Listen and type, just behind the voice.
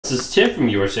This is Tim from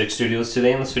Your Six Studios.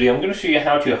 Today in this video, I'm going to show you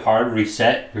how to hard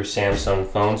reset your Samsung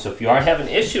phone. So if you are having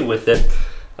an issue with it,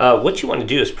 what you want to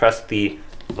do is press the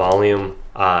volume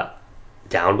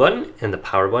down button and the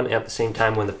power button at the same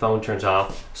time. When the phone turns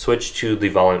off, switch to the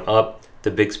volume up,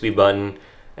 the Bixby button,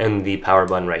 and the power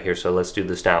button right here. So let's do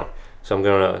this now. So I'm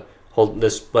going to hold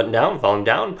this button down, volume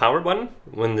down, power button.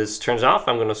 When this turns off,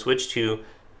 I'm going to switch to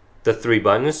the three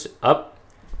buttons, up,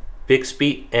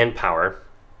 Bixby, and power.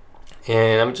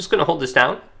 And I'm just going to hold this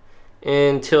down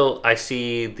until I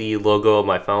see the logo of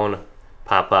my phone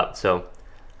pop up. So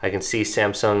I can see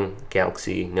Samsung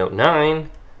Galaxy Note 9.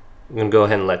 I'm going to go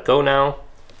ahead and let go now.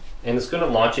 And it's going to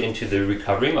launch it into the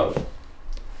recovery mode.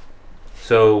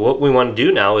 So what we want to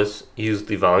do now is use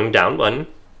the volume down button.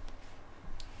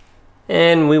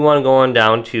 And we want to go on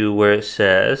down to where it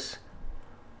says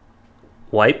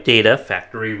Wipe Data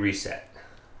Factory Reset.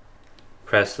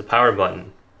 Press the power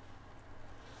button.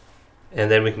 And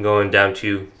then we can go on down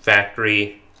to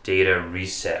Factory Data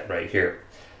Reset right here.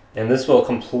 And this will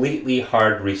completely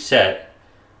hard reset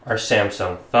our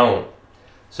Samsung phone.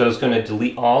 So it's going to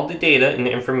delete all the data and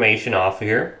information off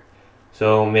here.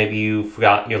 So maybe you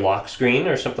forgot your lock screen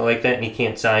or something like that and you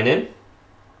can't sign in.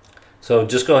 So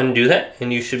just go ahead and do that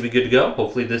and you should be good to go.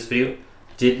 Hopefully this video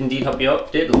did indeed help you out.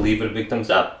 If it did, leave it a big thumbs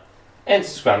up and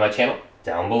subscribe to my channel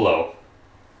down below.